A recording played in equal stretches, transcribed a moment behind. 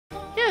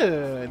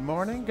Good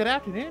morning, good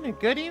afternoon, and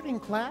good evening,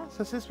 class.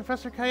 This is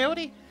Professor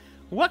Coyote.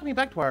 Welcome you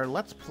back to our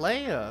Let's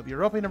Play of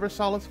Europa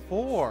Universalis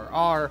 4,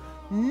 our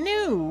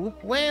new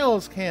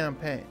Wales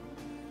campaign.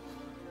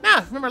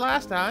 Now, remember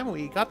last time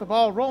we got the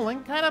ball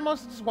rolling, kind of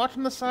mostly just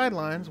watching the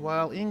sidelines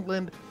while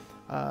England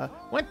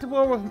went to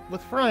war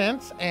with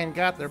France and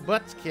got their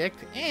butts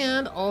kicked,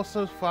 and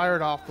also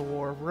fired off the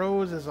War of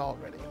Roses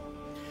already.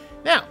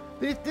 Now,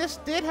 this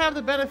did have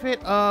the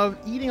benefit of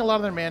eating a lot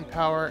of their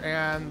manpower,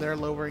 and they're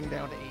lowering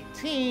down to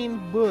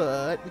 18,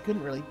 but we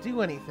couldn't really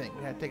do anything.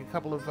 We had to take a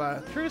couple of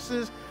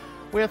truces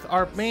with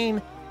our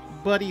main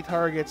buddy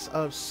targets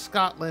of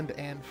Scotland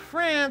and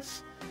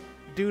France,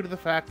 due to the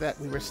fact that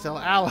we were still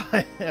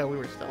allies. We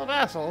were still a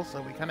vassal,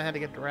 so we kind of had to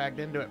get dragged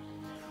into it.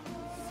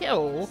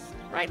 So,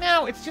 right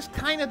now, it's just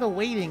kind of the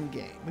waiting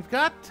game. We've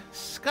got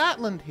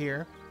Scotland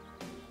here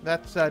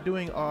that's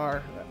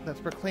that's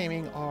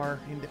proclaiming our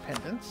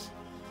independence.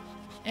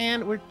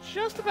 And we're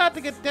just about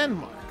to get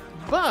Denmark,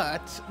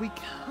 but we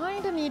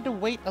kind of need to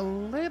wait a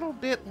little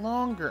bit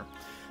longer.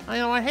 I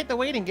know I hate the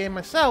waiting game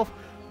myself,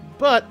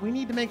 but we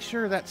need to make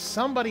sure that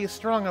somebody is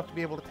strong enough to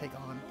be able to take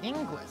on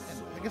England.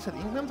 And like I said,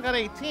 England's got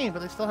 18,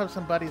 but they still have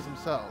some buddies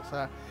themselves.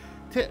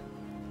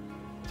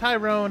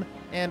 Tyrone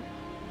and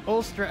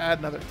Ulster add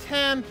another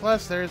 10,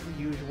 plus there's the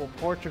usual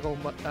Portugal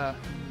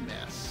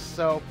mess.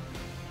 So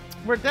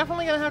we're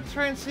definitely going to have to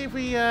try and see if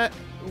we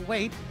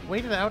wait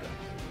it out.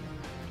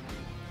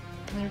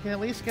 And we can at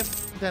least get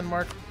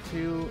Denmark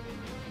to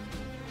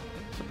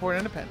support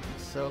independence.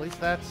 So at least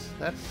that's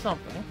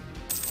something.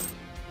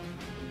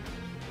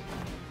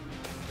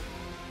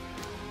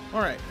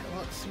 Alright,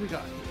 well, let's see what we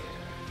got here.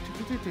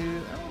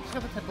 Oh, let's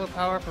get the tempo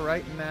power for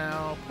right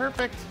now.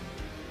 Perfect.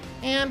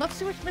 And let's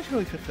see which mission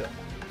we fulfill.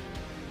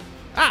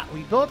 Ah,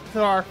 we built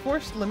to our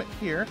force limit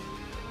here.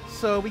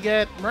 So we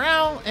get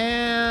morale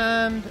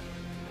and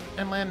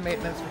land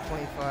maintenance for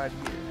 25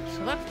 years.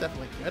 So that's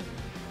definitely good.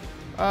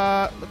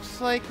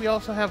 Looks like we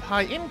also have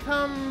high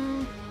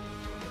income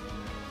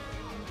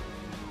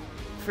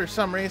for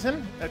some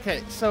reason.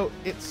 Okay, so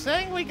it's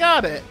saying we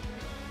got it.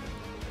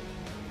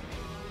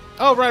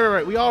 Oh,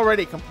 right. We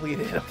already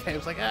completed it. Okay, I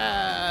was like,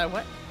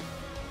 what?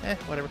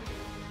 Whatever.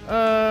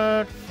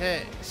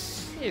 Okay,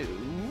 so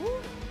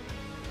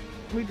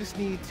we just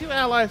need 2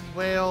 allies with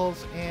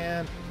Wales,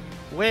 and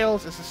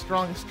Wales is the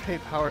strongest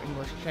trade power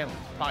English Channel.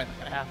 It's probably not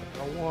going to happen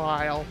for a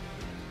while.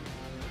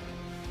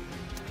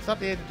 It's not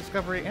the age of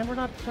discovery, and we're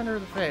not the center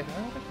of the faith.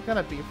 I don't think we're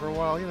gonna be for a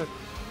while either.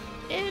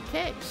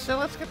 Okay, so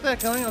let's get that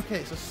going.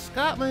 Okay, so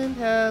Scotland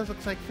has,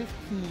 looks like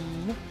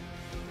 15.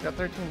 Got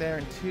 13 there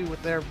and 2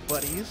 with their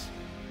buddies.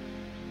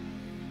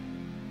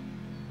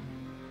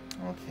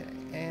 Okay,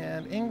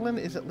 and England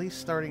is at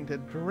least starting to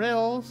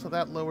drill, so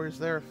that lowers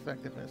their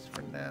effectiveness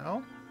for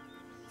now.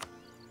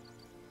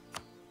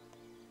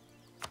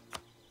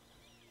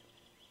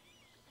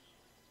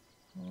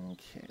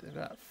 Okay, they've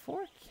got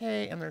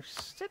 4K, and they're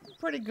sitting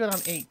pretty good on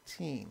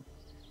 18.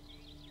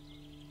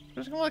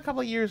 Just gonna let a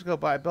couple of years go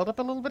by, build up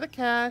a little bit of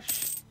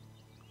cash.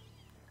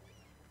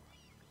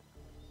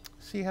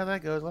 See how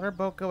that goes. Let our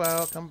boat go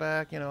out, come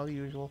back, you know, the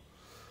usual.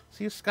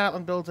 See if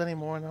Scotland builds any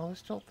more. No, they're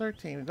still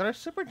 13. We've got our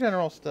super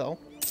general still,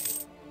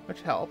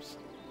 which helps.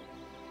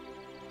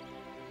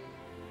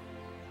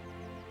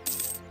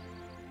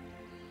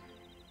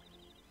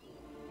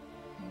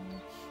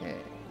 Okay,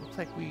 looks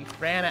like we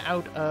ran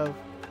out of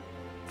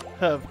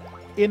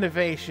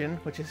innovation,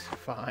 which is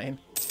fine.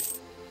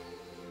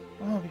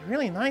 Oh, it'd be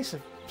really nice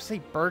if,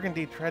 say,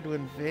 Burgundy tried to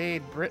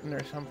invade Britain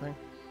or something.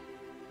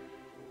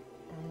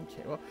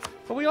 Okay, well,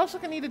 what we also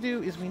need to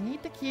do is we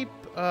need to keep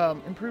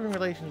improving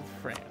relations with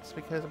France,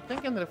 because I'm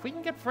thinking that if we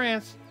can get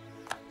France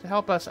to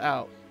help us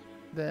out,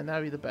 then that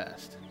would be the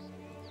best.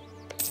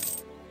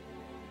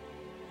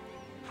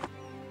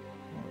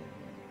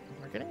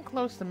 We're getting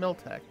close to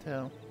Miltech,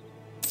 too.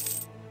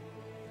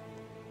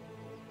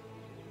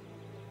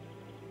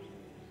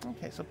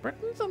 Okay, so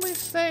Britain's at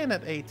least staying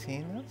at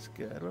 18. That's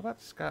good. What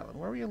about Scotland?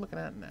 Where are we looking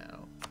at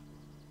now?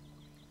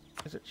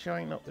 Is it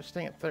showing? Nope, they're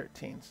staying at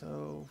 13,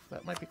 so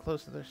that might be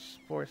close to their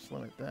force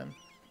limit then.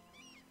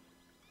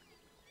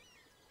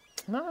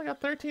 No, I got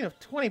 13 of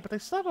 20, but they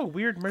still have a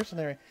weird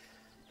mercenary.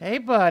 Hey,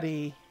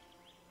 buddy.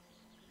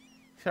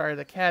 Sorry,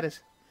 the cat is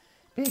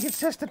being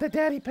insistent that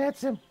Daddy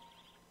pets him.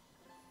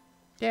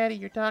 Daddy,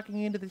 you're talking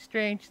into the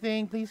strange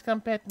thing. Please come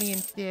pet me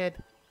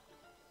instead.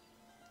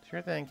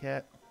 Sure thing,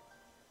 cat.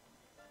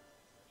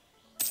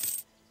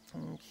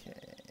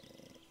 Okay.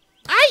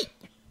 Aye!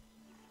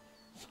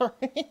 Sorry.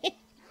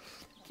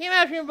 Came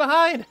after me from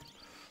behind.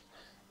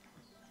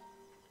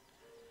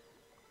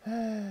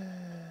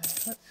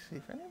 Let's see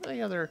if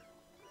anybody other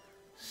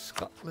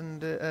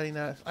Scotland,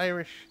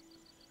 Irish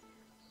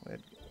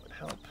would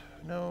help.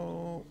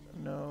 No.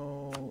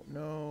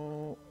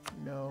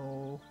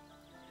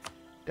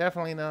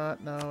 Definitely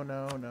not. No,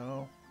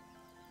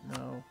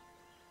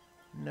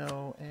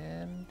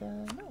 and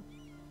no.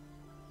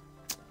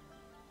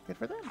 Good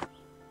for them.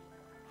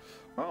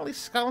 Well, at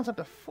least Scotland's up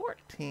to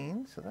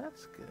 14, so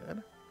that's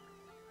good.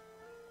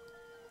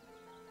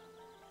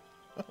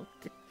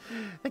 Okay.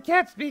 The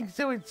cat's being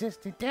so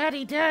insistent.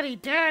 Daddy, daddy,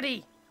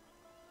 daddy!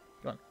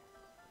 Go on.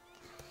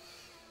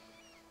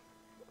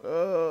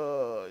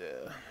 Oh,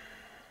 yeah.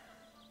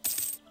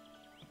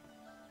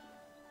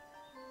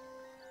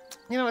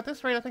 You know, at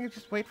this rate, I think it's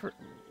just wait for...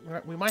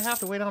 We might have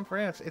to wait on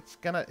France. It's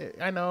gonna...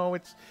 I know,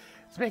 it's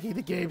making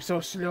the game so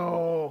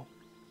slow.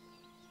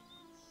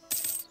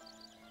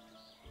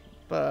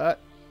 But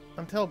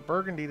until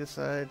Burgundy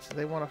decides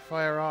they want to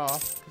fire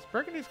off, because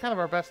Burgundy's kind of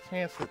our best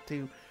chance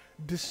to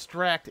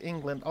distract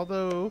England.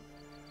 Although,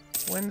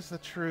 when's the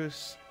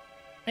truce?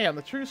 Yeah,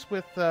 the truce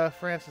with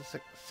France is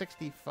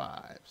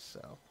 65,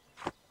 so...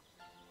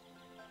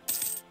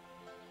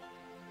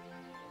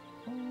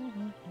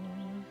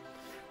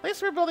 At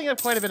least we're building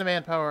up quite a bit of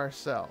manpower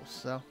ourselves,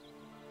 so...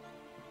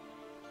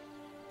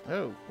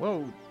 Oh,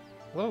 whoa.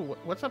 Whoa,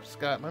 what's up,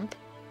 Scotland?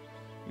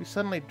 You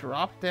suddenly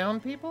dropped down,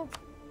 people?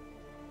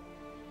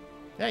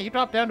 Yeah, you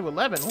dropped down to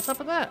 11. What's up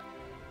with that?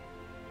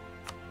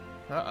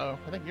 Uh-oh,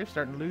 I think you're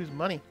starting to lose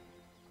money.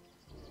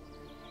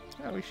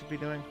 Oh, we should be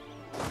doing...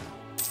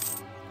 We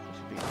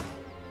should be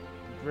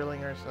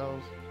drilling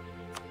ourselves.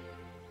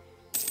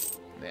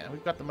 Yeah,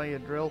 we've got the money to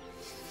drill.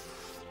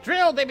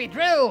 Drill, baby,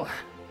 drill!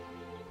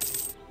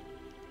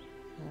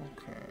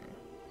 Okay.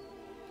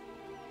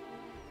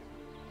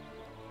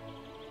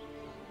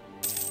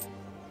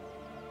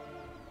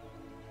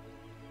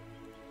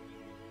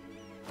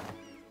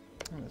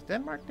 Is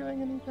Denmark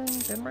doing anything?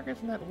 Denmark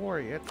isn't at war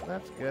yet, so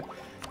that's good.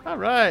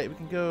 Alright, we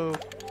can go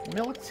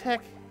Militech.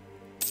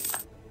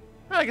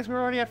 Oh, I guess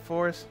we're already at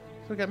 4s. So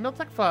we got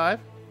Militech 5.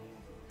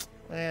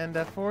 And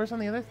 4s on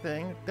the other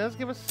thing. It does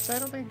give us... I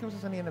don't think it gives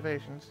us any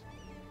innovations.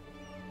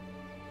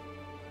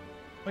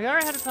 We are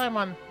ahead of time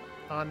on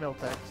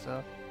Militech,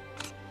 so...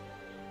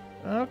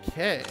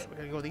 Okay, we're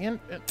gonna go with the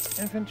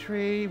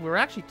infantry. We're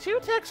actually 2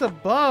 techs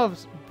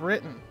above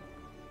Britain.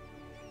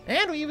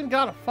 And we even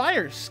got a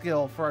fire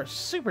skill for our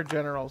super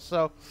general,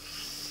 so...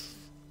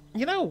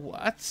 You know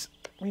what?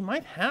 We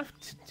might have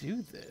to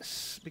do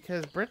this,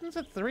 because Britain's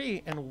at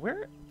 3, and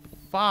we're at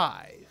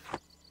 5.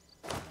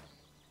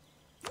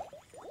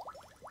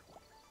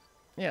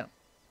 Yeah.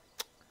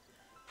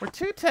 We're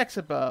 2 techs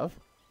above.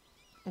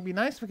 It'd be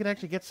nice if we could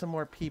actually get some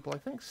more people. I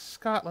think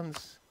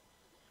Scotland's...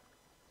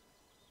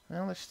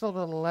 Well, they're still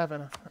about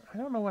 11. I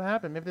don't know what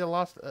happened. Maybe they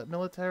lost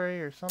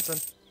military or something.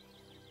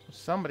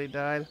 Somebody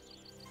died.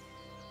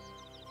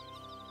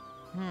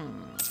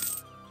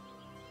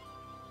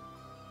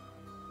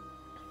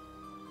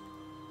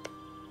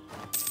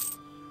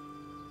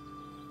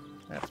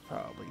 That's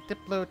probably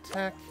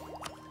Diplotech.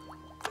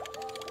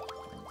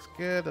 That's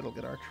good. That'll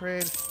get our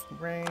trade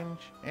range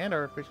and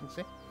our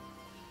efficiency.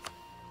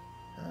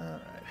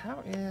 Alright,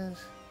 how is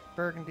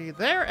Burgundy?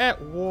 They're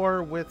at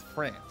war with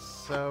France,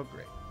 so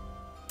great.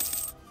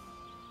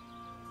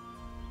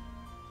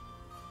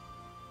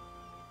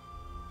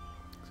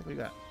 Looks like we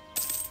got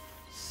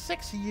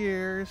 6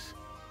 years.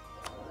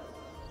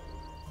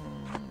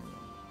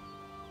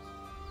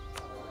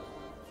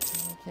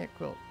 I can't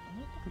quilt. I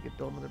don't think we could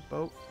build another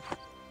boat.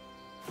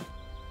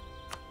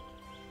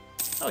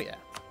 Oh yeah.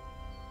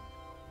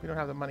 We don't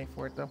have the money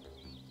for it though.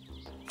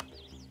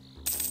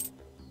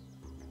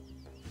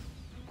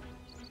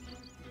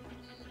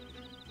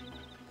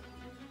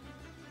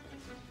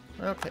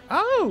 Okay.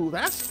 Oh,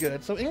 that's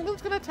good. So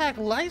England's gonna attack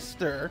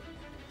Leicester.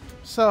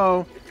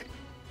 So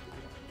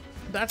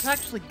that's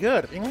actually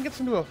good. If England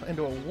gets into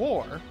a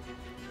war,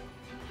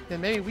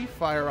 then maybe we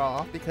fire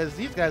off because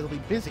these guys will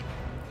be busy.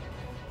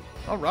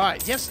 All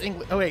right. Yes,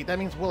 England. Oh wait, that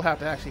means we'll have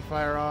to actually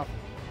fire off.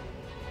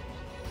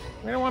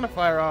 We don't want to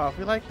fire off.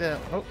 We like to...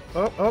 Oh,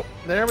 oh, oh.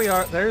 There we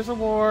are. There's a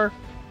war.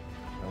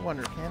 I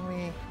wonder, can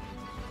we...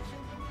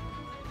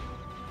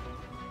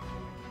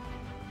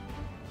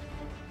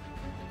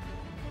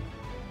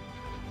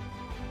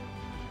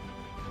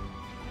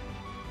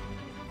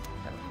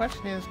 Now, the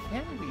question is,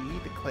 can we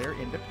declare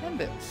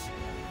independence?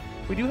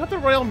 We do have the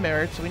royal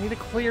marriage, so we need to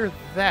clear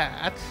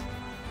that.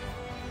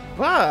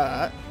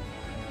 But...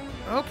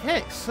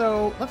 Okay,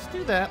 so let's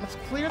do that. Let's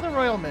clear the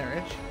royal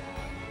marriage.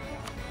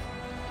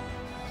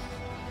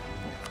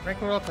 Break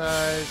royal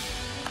ties.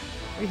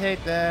 We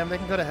hate them. They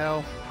can go to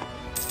hell.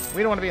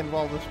 We don't want to be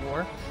involved in this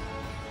war.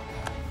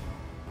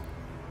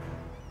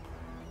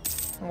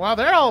 And while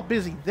they're all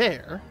busy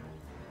there,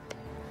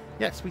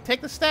 yes, we take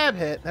the stab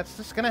hit. That's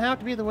just going to have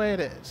to be the way it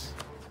is.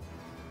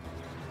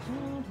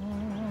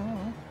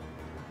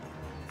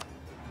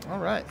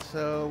 Alright,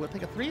 so we'll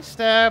take a 3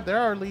 stab. They're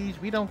our liege.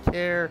 We don't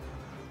care.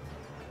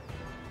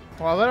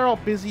 While they're all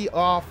busy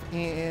off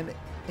in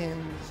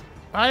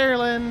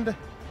Ireland...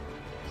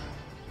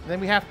 Then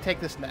we have to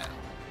take this now.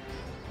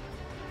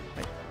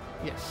 Right.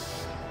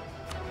 Yes.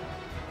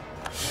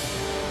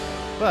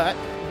 But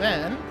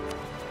then,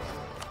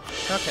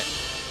 okay,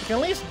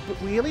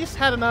 we at least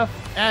had enough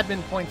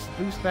admin points to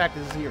boost back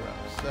to 0.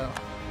 So,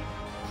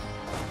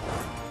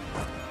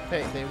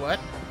 hey, they what?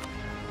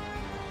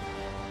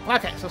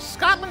 Okay, so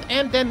Scotland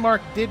and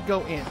Denmark did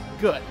go in.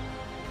 Good.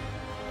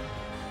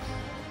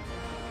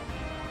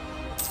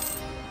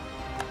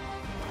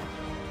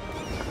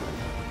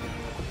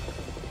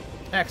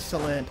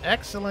 Excellent,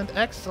 excellent,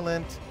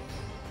 excellent.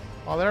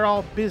 While they're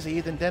all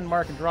busy, then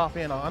Denmark can drop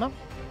in on them.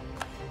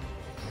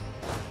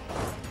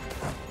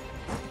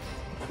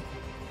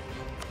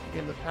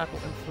 Give them the papal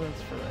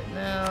influence for right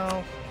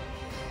now.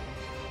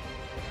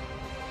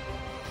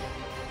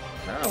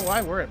 I don't know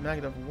why we're at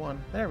 -1.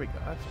 There we go.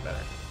 That's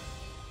better.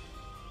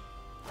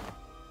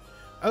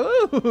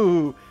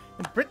 Oh!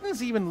 And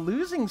Britain's even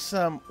losing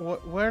some.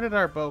 Where did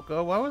our boat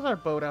go? Why was our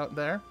boat out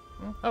there?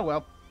 Oh,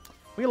 well.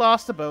 We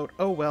lost a boat.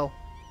 Oh, well.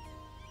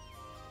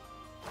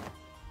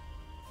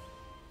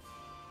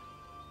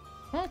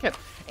 Okay.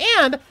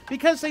 And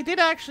because they did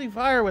actually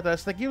fire with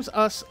us, that gives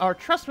us our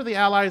trustworthy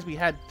allies. We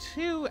had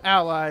 2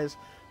 allies,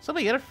 so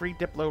we get a free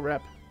Diplo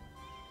rep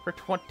for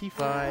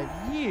 25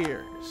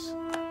 years.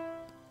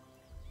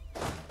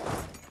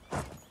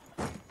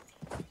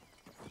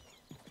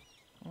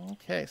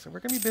 Okay, so we're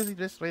going to be busy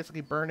just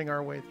basically burning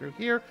our way through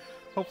here.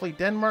 Hopefully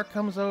Denmark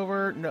comes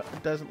over. No,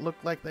 it doesn't look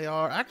like they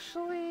are.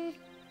 Actually,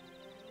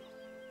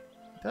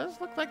 it does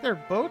look like their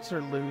boats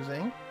are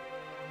losing.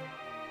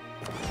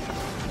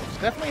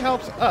 Which definitely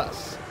helps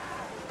us.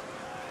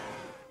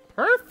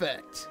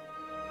 Perfect!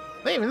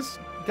 They even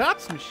got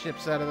some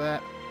ships out of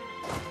that.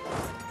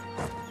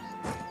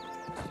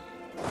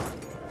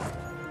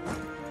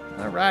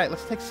 Alright,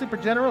 let's take Super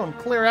General and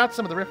clear out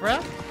some of the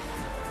riffraff.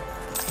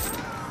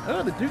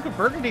 Oh, the Duke of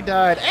Burgundy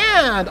died.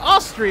 And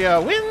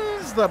Austria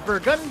wins the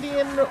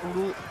Burgundian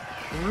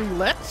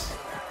roulette.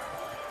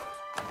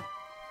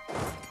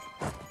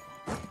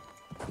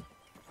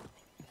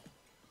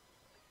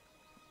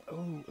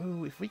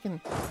 Oh, if we can...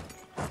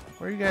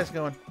 Where are you guys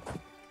going?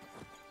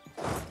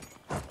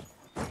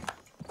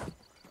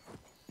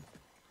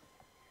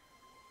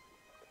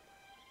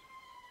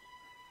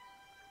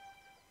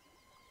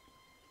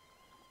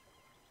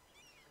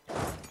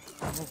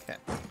 Okay.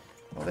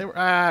 Well, they were...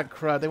 Ah,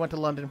 crud. They went to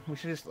London. We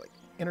should just, like,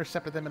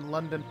 intercepted them in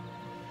London.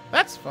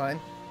 That's fine.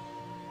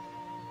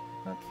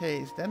 Okay,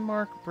 is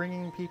Denmark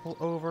bringing people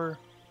over?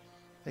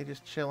 They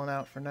just chilling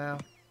out for now.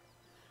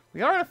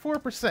 We are at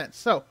 4%.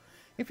 So,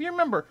 if you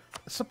remember,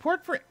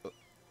 support for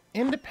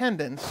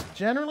independence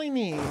generally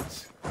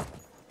needs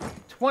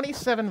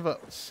 27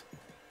 votes.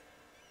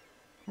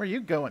 Where are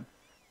you going?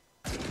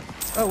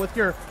 Oh, with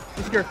your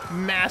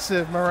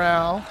massive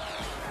morale.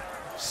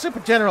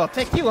 Super General,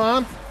 take you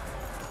on.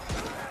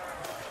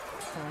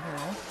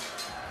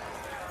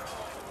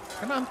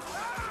 Come on.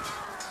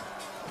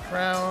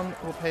 Crown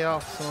will pay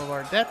off some of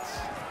our debts.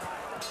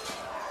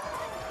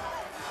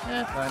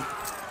 Fine.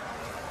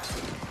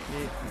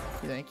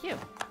 Thank you.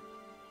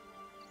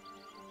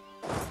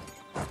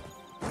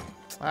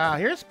 Ah,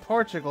 here's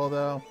Portugal,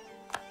 though.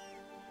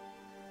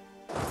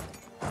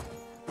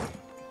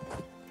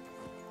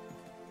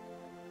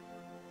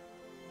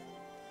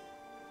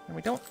 And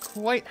we don't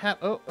quite have...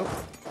 Oh,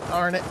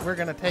 darn it. We're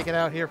going to take it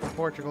out here for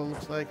Portugal,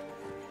 looks like.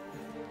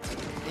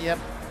 Yep.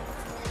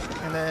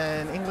 And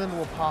then England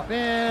will pop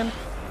in.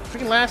 We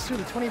can last through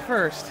the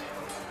 21st.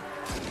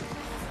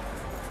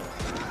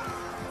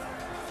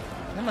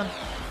 Come on.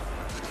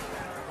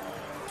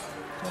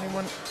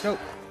 21, go.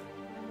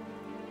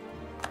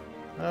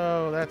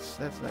 Oh, that's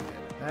not good.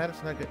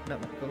 That's not good. No,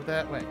 go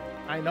that way.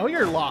 I know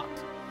you're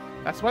locked.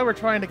 That's why we're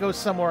trying to go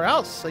somewhere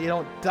else, so you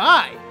don't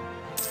die.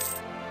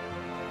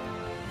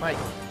 Mike,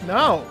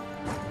 no.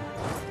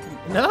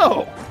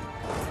 No.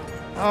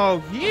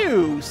 Oh,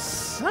 you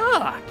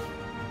suck.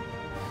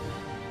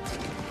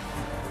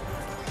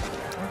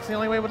 That's the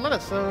only way it would let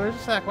us, so there's a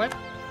sack wipe.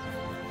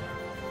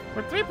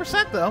 We're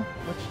 3% though,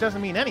 which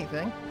doesn't mean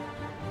anything.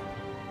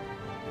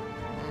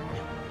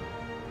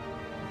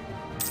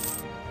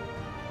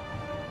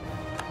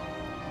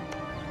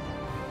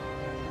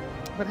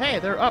 But hey,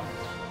 they're up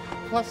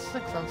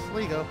 +6 on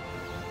Sligo.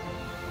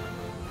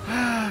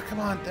 Ah, come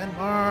on,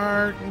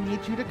 Denmark. We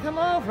need you to come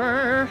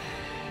over.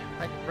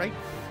 Like right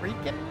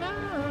freaking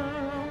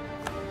now.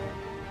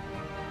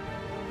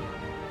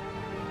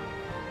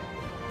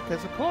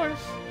 Because of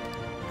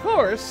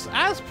course,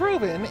 as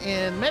proven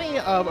in many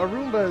of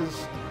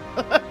Arumba's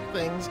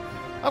things,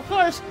 of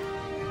course,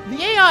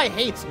 the AI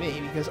hates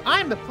me because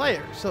I'm the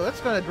player, so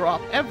it's going to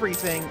drop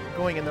everything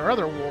going in their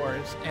other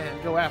wars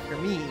and go after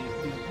me,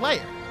 the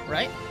player,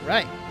 right?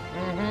 Right.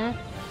 Mm-hmm.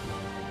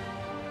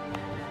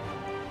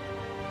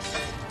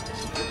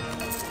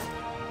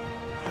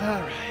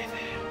 All right.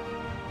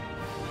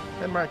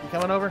 Denmark, you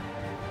coming over?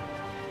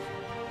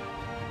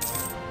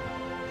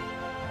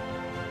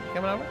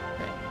 Coming over?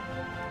 Okay.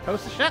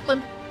 Coast of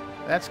Shetland.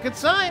 That's a good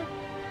sign.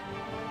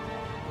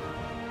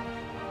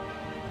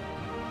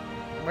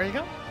 Where you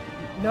go?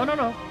 No.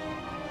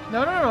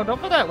 No,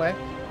 don't go that way.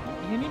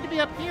 You need to be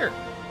up here.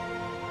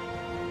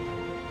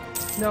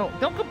 No,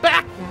 don't go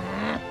back.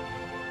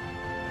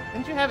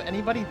 Didn't you have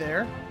anybody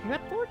there? You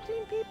had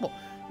 14 people.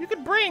 You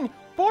could bring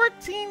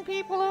 14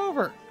 people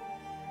over.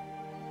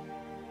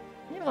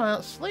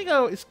 Meanwhile,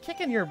 Sligo is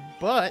kicking your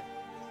butt.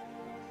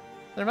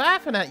 They're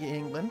laughing at you,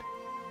 England.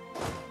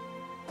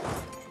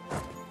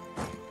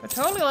 They're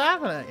totally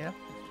laughing at you.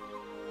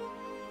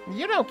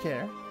 You don't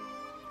care.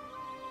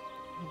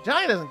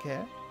 Johnny doesn't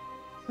care.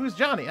 Who's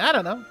Johnny? I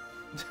don't know.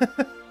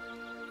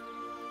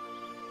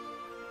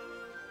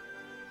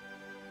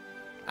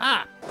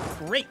 Ah,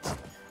 great.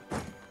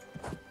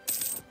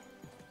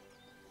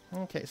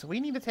 Okay, so we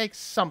need to take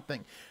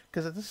something,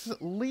 because this has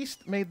at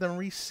least made them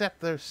reset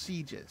their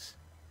sieges.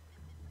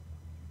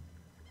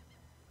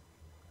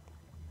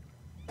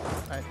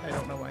 I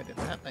don't know why I did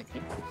that. Thank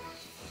you.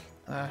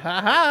 Ha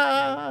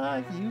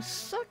ha! You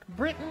suck,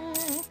 Britain!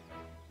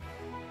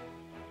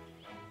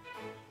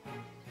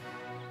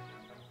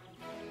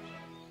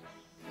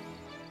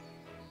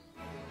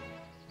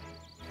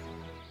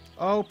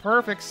 Oh,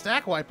 perfect.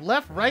 Stack wipe.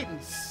 Left, right,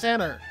 and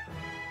center.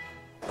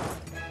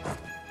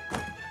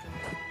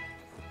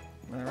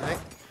 Alright.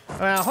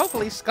 Well,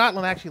 hopefully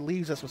Scotland actually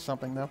leaves us with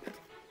something, though.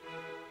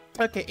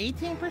 Okay,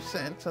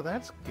 18%, so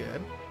that's good.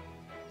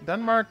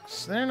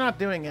 Denmark's... they're not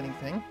doing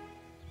anything.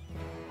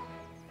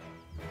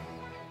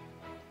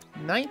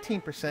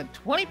 19%,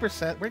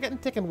 20%. We're getting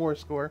tick and war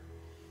score.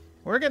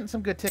 We're getting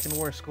some good tick and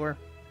war score.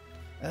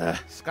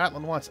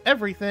 Scotland wants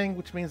everything,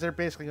 which means they're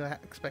basically going to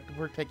expect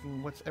we're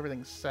taking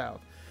everything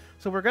south.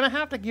 So we're going to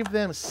have to give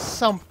them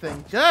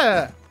something.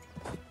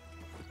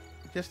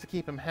 Just to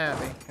keep them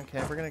happy.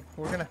 Okay, we're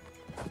gonna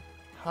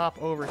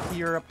hop over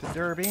here up to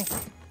Derby.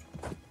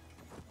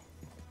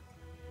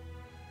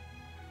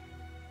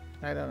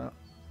 I don't know.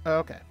 Oh,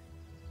 okay.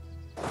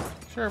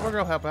 Sure, we'll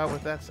go help out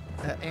with that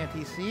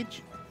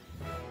anti-siege.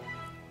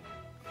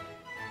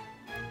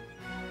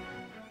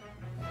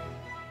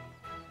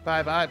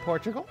 Bye-bye,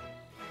 Portugal.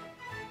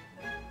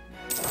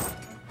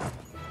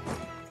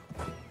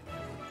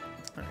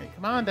 Alright,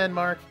 come on,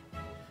 Denmark.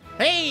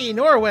 Hey,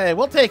 Norway,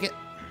 we'll take it.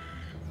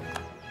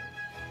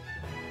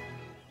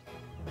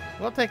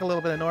 We'll take a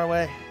little bit of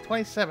Norway.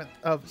 27th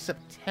of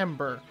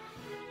September.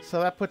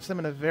 So that puts them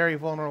in a very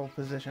vulnerable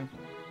position.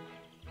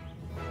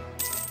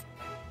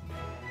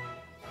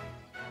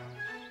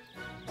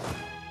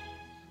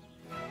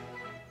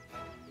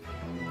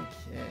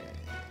 Okay.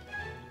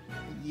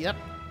 Yep.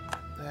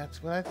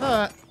 That's what I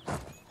thought.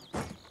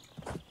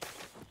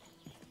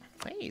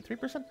 Hey,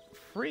 3%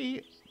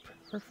 free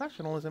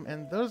professionalism,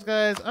 and those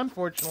guys,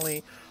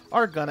 unfortunately,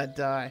 are gonna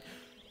die.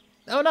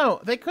 Oh no,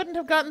 they couldn't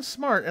have gotten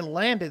smart and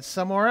landed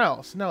somewhere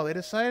else. No, they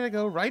decided to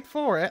go right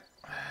for it.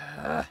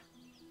 I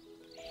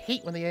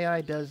hate when the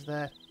AI does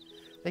that.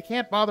 They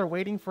can't bother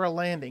waiting for a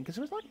landing, because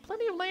there was like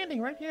plenty of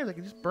landing right here they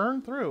could just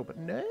burn through, but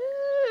no!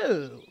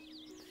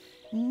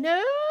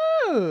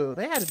 No!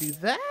 They had to do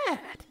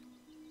that!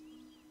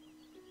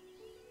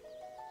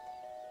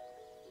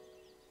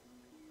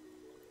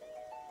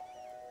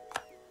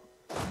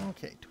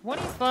 Okay,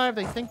 25,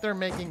 they think they're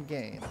making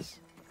gains.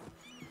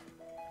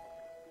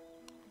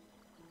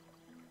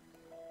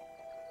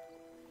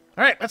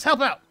 Alright, let's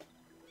help out.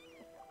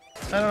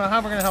 I don't know how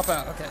we're going to help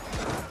out. Okay.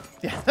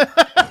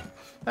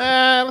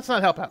 Yeah. Let's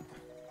not help out.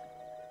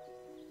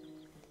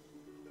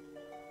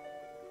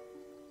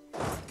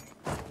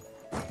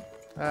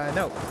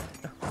 No.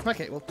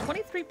 Okay, well,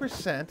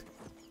 23%.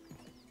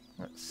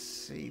 Let's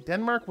see.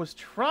 Denmark was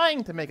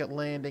trying to make it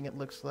landing, it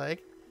looks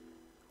like.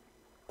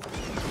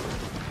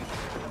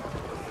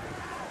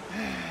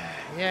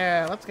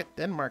 Yeah, let's get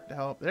Denmark to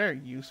help. They're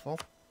useful.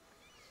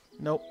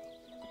 Nope.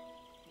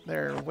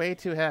 They're way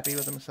too happy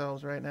with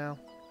themselves right now.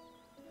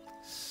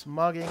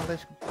 Smug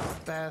English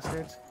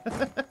bastards.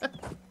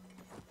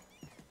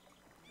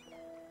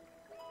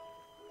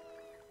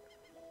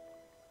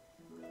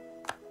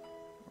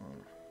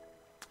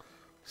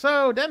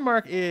 So,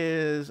 Denmark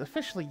is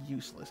officially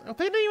useless. Oh,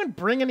 they didn't even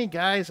bring any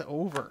guys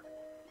over.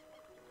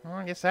 Well,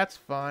 I guess that's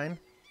fine.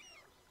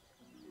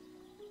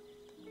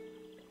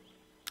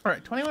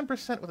 Alright,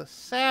 21% with a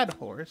sad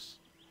horse.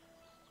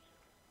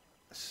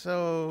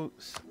 So,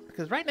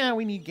 because right now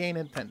we need gain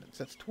independence.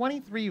 That's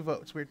 23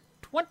 votes. We're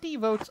 20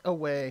 votes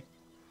away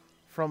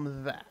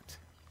from that.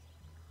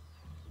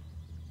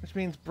 Which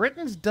means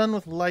Britain's done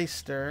with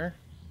Leicester.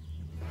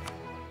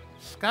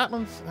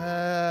 Scotland's,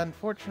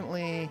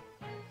 unfortunately,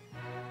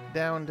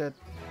 down to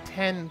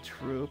 10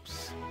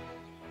 troops.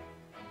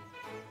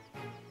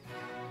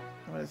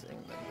 What is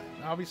England?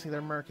 Obviously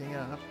they're murking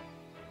up.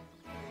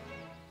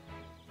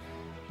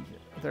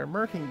 They're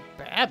murking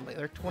badly.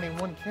 They're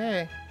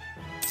 21k.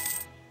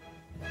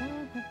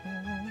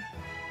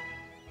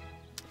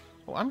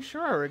 Well, I'm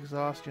sure our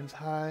exhaustion's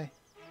high.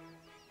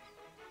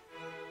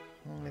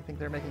 I think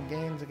they're making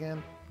gains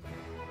again.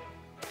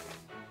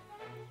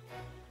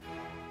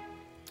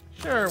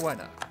 Sure, why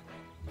not?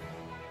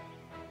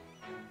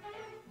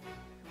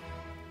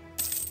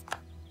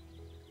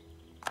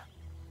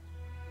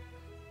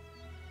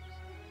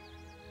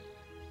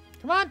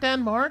 Come on,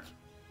 Denmark.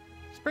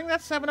 Just bring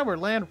that 7 over.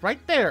 Land right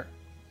there.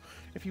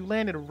 If you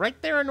landed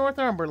right there in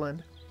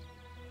Northumberland.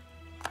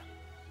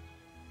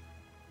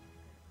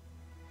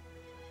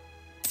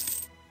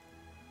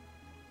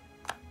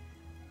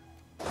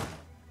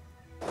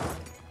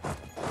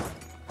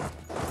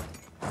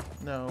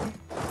 No.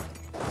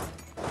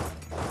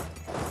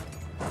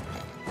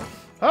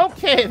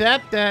 Okay,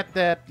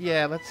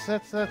 yeah,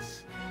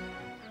 that's...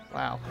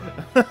 Wow.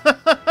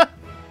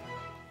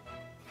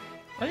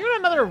 Are you in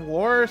another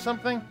war or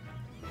something?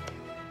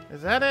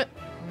 Is that it?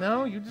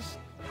 No,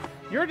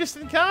 you're just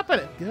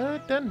incompetent.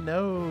 Good to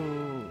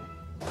know.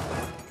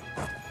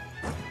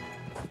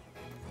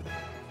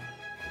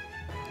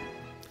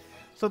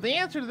 So the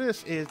answer to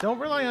this is don't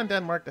rely on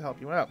Denmark to help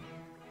you out,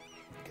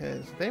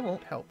 because they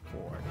won't help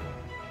for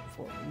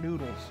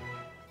noodles.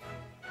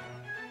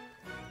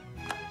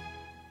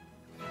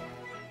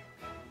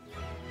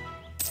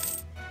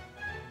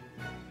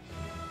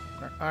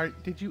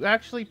 Did you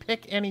actually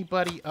pick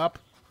anybody up?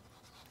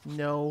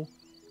 No.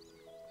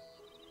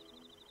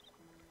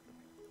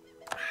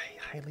 I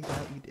highly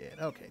doubt you did.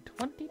 Okay,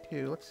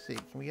 22. Let's see.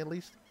 Can we at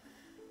least...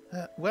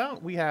 well,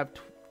 we have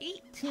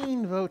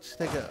 18 votes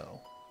to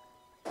go.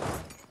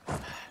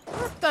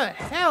 What the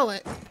hell,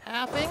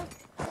 Pathing?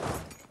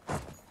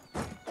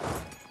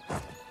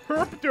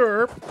 Herp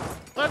derp.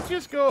 Let's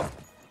just go...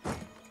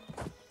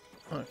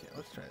 Okay,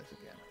 let's try this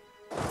again.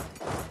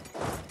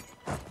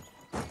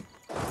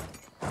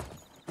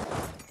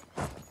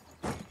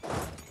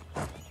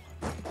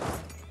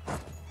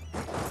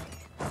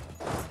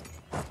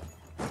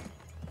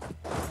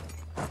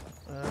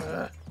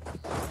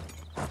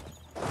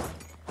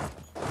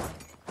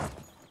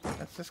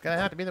 That's just gonna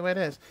have to be the way it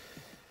is.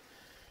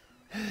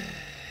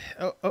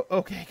 Oh,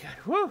 okay,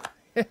 good. Woo!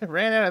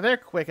 Ran out of there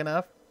quick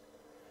enough.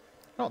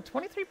 Well,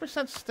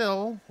 23%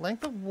 still.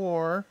 Length of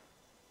war.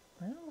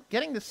 Well,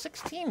 getting to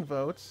 16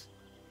 votes.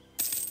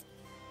 If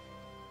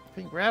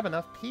we can grab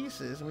enough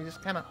pieces and we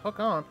just kind of hook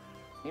on.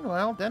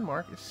 Meanwhile,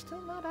 Denmark is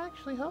still not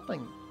actually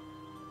helping.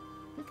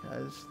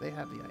 Because they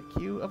have the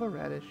IQ of a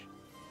radish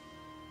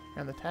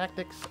and the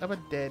tactics of a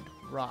dead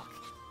rock.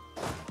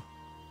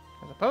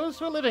 As opposed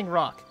to a living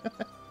rock.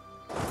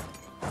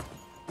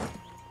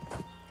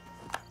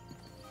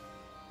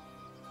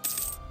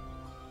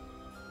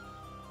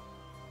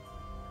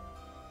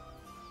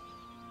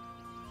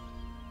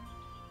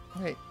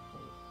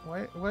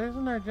 Wait, why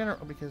isn't our general?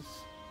 Oh, because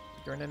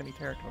you're in enemy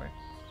territory.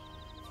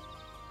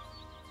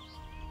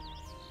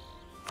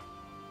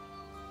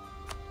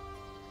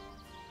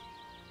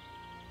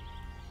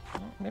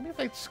 Well, maybe if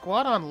they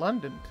squat on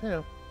London,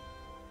 too.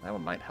 That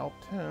one might help,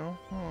 too.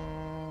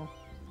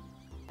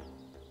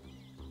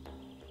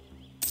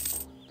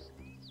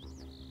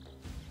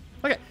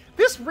 Okay,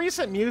 this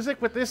recent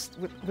music with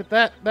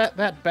that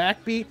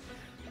backbeat,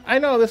 I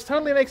know this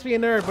totally makes me a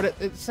nerd, but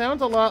it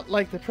sounds a lot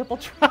like the Triple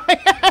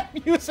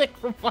Triad music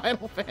from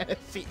Final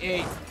Fantasy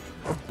VIII.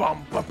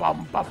 Bum ba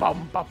bum ba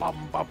bum ba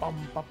bum ba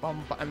bum ba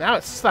bum ba, and now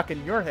it's stuck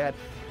in your head.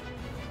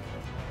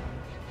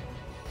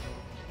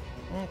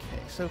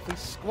 Okay, so if we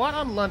squat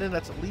on London,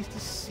 that's at least a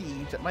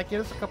siege. That might get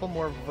us a couple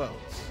more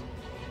votes.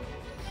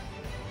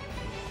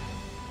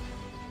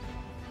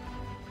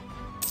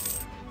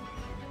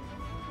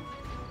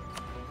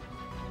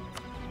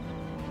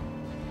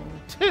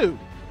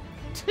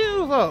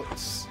 Two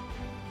votes.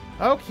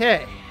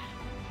 Okay.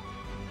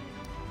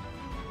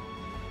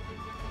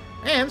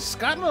 And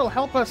Scotland will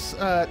help us,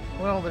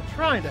 well, they're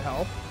trying to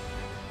help.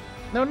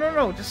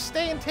 No, just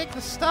stay and take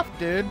the stuff,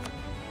 dude.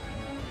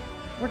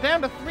 We're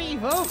down to 3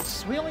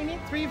 votes. We only need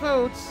 3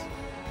 votes.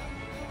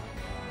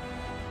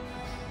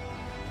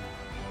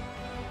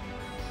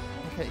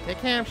 Okay, take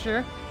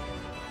Hampshire.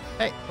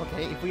 Hey,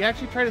 okay, if we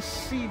actually try to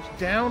siege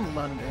down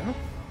London,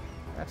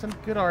 that's a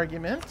good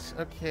argument.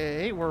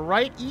 Okay, we're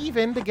right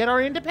even to get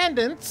our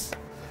independence.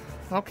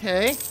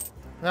 Okay,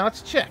 now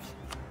let's check.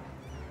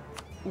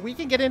 We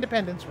can get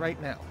independence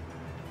right now.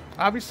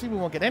 Obviously, we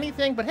won't get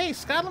anything, but hey,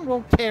 Scotland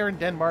won't care and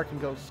Denmark can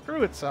go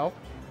screw itself.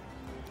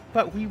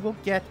 But we will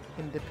get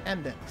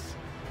independence.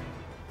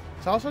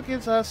 This also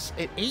gives us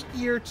an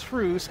 8-year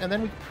truce, and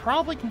then we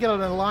probably can get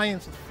an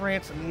alliance with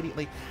France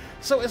immediately.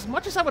 So as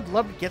much as I would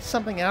love to get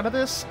something out of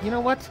this, you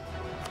know what?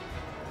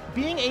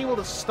 Being able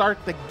to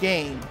start the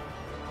game,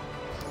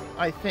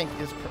 I think,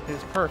 is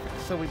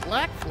perfect. So we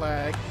black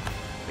flag,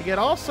 we get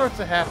all sorts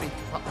of happy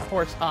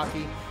horse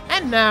hockey,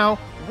 and now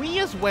we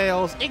as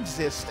Wales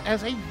exist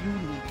as a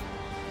unique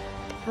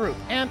group.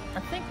 And I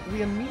think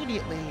we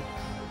immediately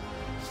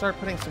start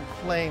putting some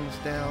claims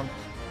down.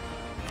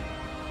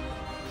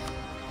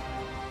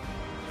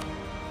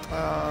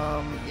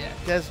 Yeah,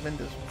 Desmond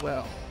as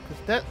well.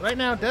 Because right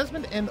now,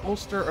 Desmond and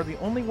Ulster are the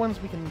only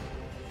ones we can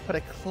put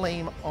a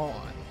claim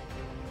on.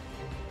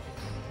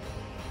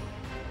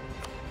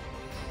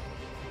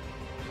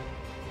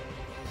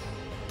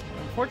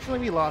 Unfortunately,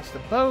 we lost the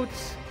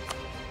boats.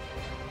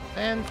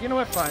 And you know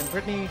what? Fine,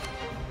 Brittany.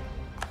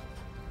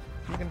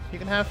 You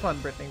can have fun,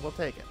 Brittany. We'll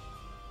take it.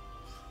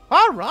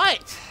 All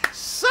right.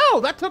 So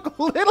that took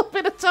a little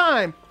bit of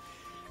time,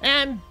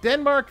 and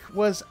Denmark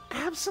was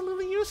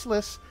absolutely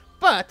useless.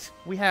 But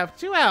we have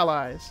 2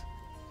 allies.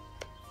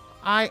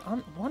 I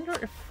wonder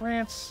if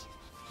France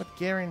would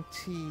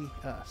guarantee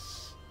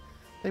us.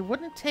 They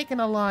wouldn't take an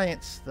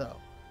alliance though,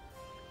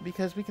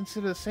 because we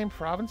consider the same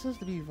provinces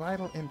to be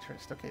vital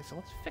interest. Okay, so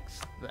let's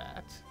fix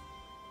that.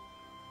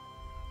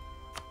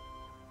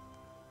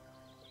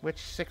 Which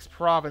 6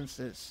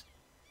 provinces?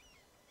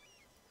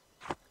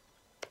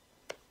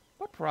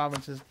 What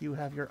provinces do you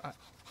have your...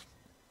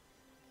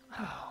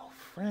 Oh,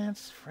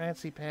 France,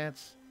 Francie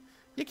Pants.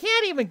 You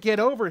can't even get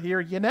over here.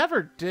 You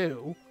never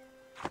do.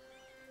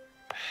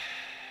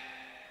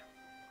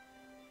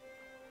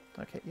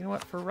 Okay, you know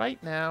what? For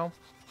right now...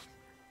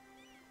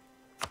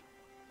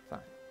 Fine.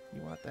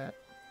 You want that?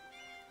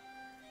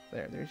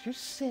 There's your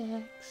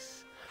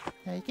 6.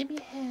 Now you can be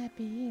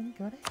happy and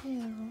go to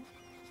hell.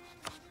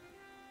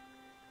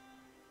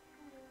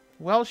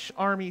 Welsh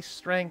Army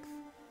strength,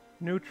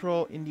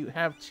 neutral, and you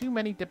have too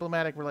many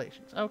diplomatic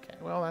relations. Okay,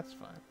 well, that's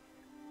fine.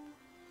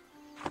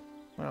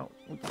 Well,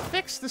 we can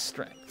fix the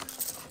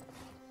strength.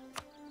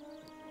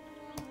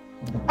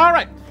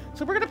 Alright,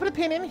 so we're going to put a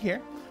pin in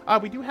here.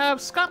 We do have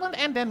Scotland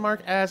and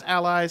Denmark as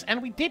allies, and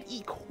we did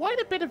eat quite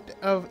a bit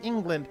of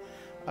England,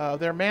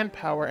 their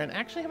manpower, and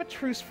actually have a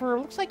truce for,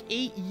 looks like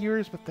 8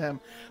 years with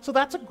them. So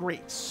that's a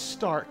great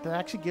start. That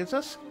actually gives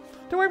us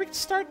to where we can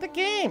start the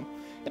game.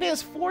 It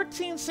is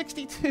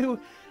 1462.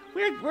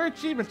 We're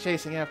achievement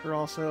chasing after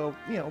all, so,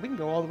 you know, we can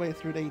go all the way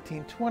through to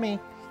 1820.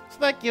 So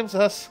that gives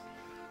us,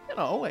 you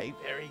know, a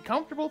very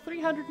comfortable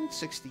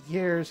 360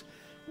 years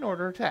in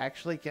order to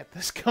actually get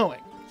this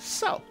going.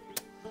 So,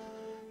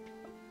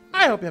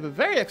 I hope you have a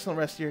very excellent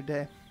rest of your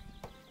day.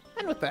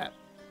 And with that,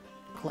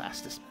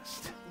 class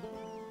dismissed.